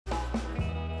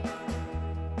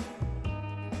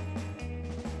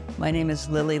My name is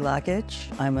Lili Lakich.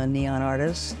 I'm a neon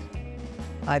artist.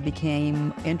 I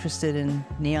became interested in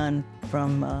neon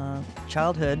from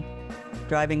childhood,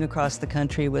 driving across the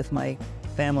country with my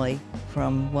family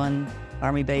from one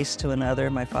army base to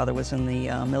another. My father was in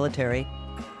the military,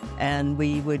 and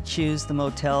we would choose the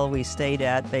motel we stayed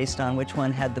at based on which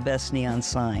one had the best neon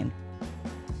sign.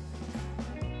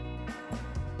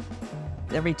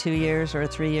 Every 2 years or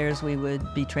 3 years, we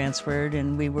would be transferred,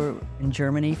 and we were in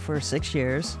Germany for 6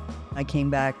 years. I came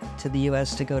back to the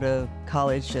U.S. to go to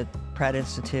college at Pratt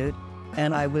Institute,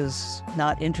 and I was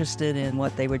not interested in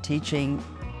what they were teaching.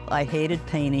 I hated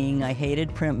painting, I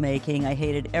hated printmaking, I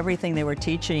hated everything they were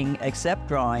teaching except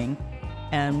drawing.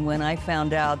 And when I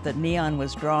found out that neon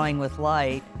was drawing with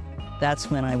light, that's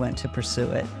when I went to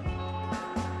pursue it.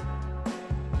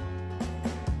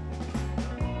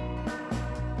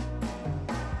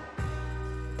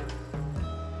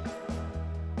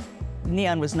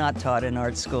 Neon was not taught in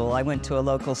art school. I went to a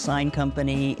local sign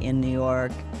company in New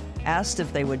York, asked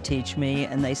if they would teach me,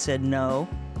 and they said no.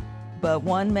 But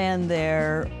one man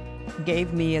there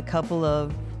gave me a couple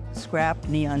of scrap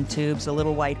neon tubes, a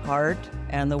little white heart,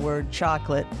 and the word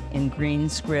chocolate in green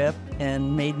script,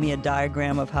 and made me a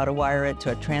diagram of how to wire it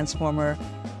to a transformer,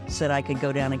 said I could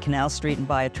go down to Canal Street and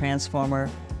buy a transformer,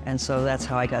 and so that's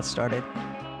how I got started.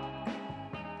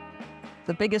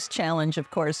 The biggest challenge, of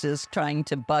course, is trying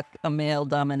to buck a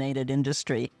male-dominated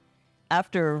industry.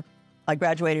 After I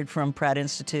graduated from Pratt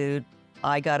Institute,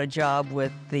 I got a job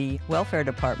with the welfare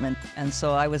department, and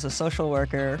so I was a social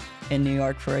worker in New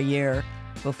York for a year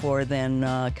before then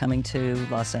coming to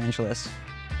Los Angeles.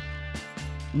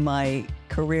 My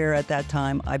career at that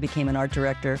time, I became an art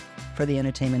director for the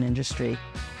entertainment industry,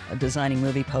 designing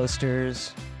movie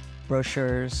posters,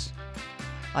 brochures.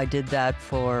 I did that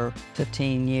for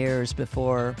 15 years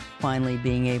before finally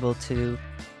being able to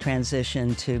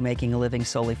transition to making a living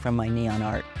solely from my neon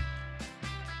art.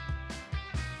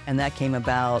 And that came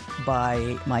about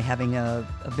by my having a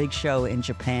big show in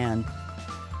Japan.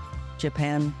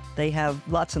 Japan, they have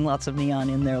lots and lots of neon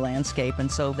in their landscape,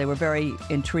 and so they were very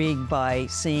intrigued by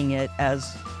seeing it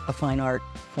as a fine art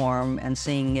form and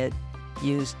seeing it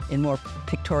used in more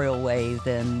pictorial way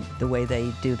than the way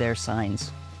they do their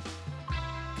signs.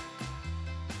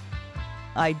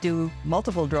 I do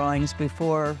multiple drawings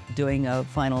before doing a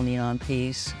final neon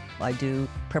piece. I do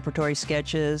preparatory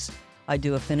sketches, I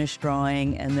do a finished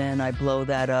drawing, and then I blow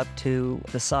that up to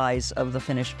the size of the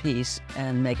finished piece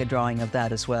and make a drawing of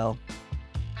that as well.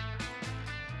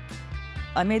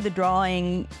 I made the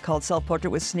drawing called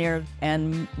Self-Portrait with Sneer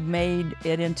and made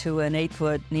it into an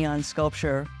 8-foot neon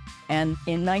sculpture. And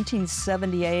in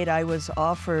 1978, I was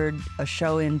offered a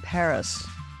show in Paris.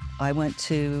 I went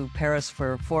to Paris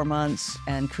for 4 months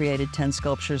and created 10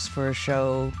 sculptures for a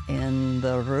show in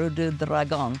the Rue du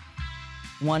Dragon.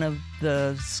 One of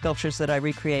the sculptures that I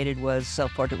recreated was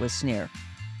Self-Portrait with Sneer.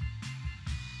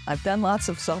 I've done lots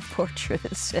of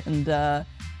self-portraits, and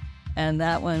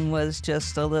that one was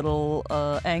just a little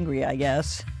angry, I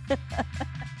guess.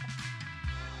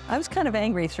 I was kind of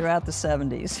angry throughout the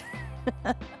 70s.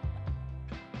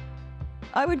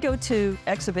 I would go to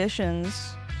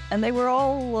exhibitions, and they were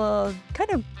all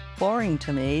kind of boring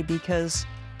to me because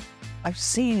I've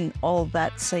seen all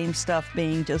that same stuff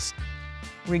being just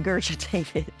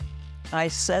regurgitated. I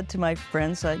said to my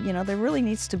friends, you know, there really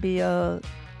needs to be a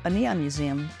neon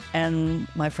museum. And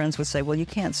my friends would say, well, you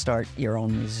can't start your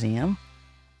own museum.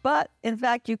 But in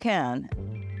fact, you can.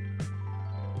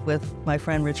 With my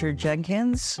friend Richard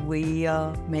Jenkins, we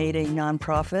made a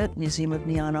nonprofit Museum of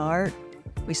Neon Art.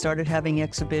 We started having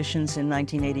exhibitions in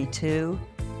 1982.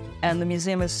 And the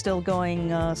museum is still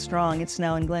going strong. It's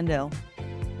now in Glendale.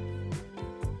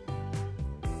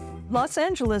 Los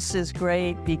Angeles is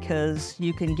great because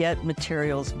you can get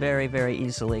materials very, very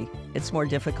easily. It's more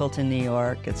difficult in New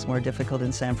York. It's more difficult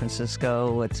in San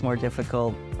Francisco. It's more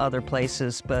difficult other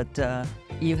places. But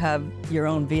you have your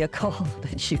own vehicle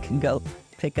that you can go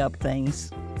pick up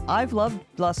things. I've loved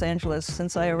Los Angeles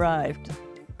since I arrived.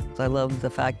 I love the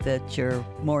fact that you're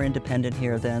more independent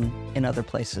here than in other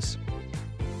places.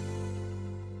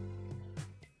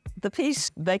 The piece,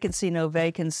 Vacancy, No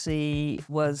Vacancy,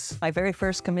 was my very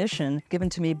first commission given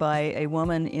to me by a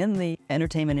woman in the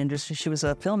entertainment industry. She was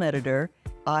a film editor.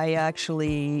 I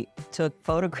actually took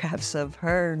photographs of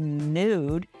her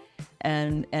nude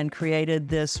and created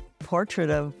this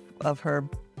portrait of her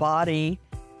body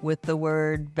with the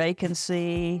word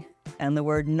vacancy and the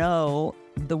word no.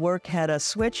 The work had a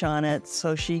switch on it,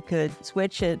 so she could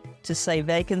switch it to say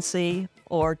vacancy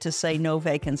or to say no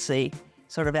vacancy,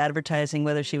 sort of advertising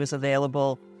whether she was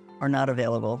available or not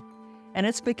available. And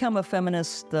it's become a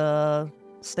feminist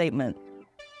statement.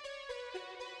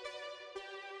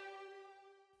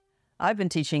 I've been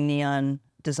teaching neon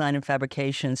design and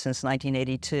fabrication since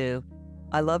 1982.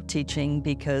 I love teaching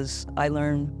because I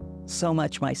learn so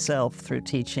much myself through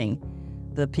teaching.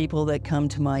 The people that come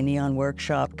to my neon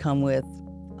workshop come with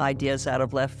ideas out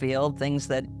of left field, things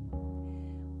that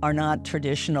are not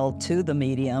traditional to the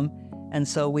medium, and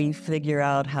so we figure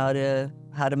out how to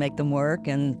make them work,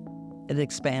 and it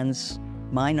expands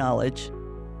my knowledge.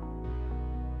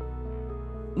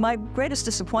 My greatest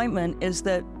disappointment is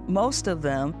that most of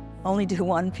them only do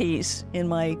one piece in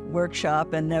my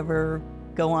workshop and never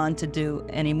go on to do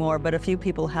any more, but a few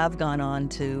people have gone on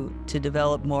to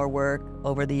develop more work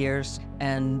over the years,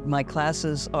 and my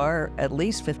classes are at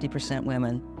least 50%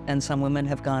 women, and some women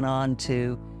have gone on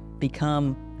to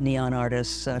become neon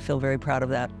artists. I feel very proud of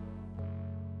that.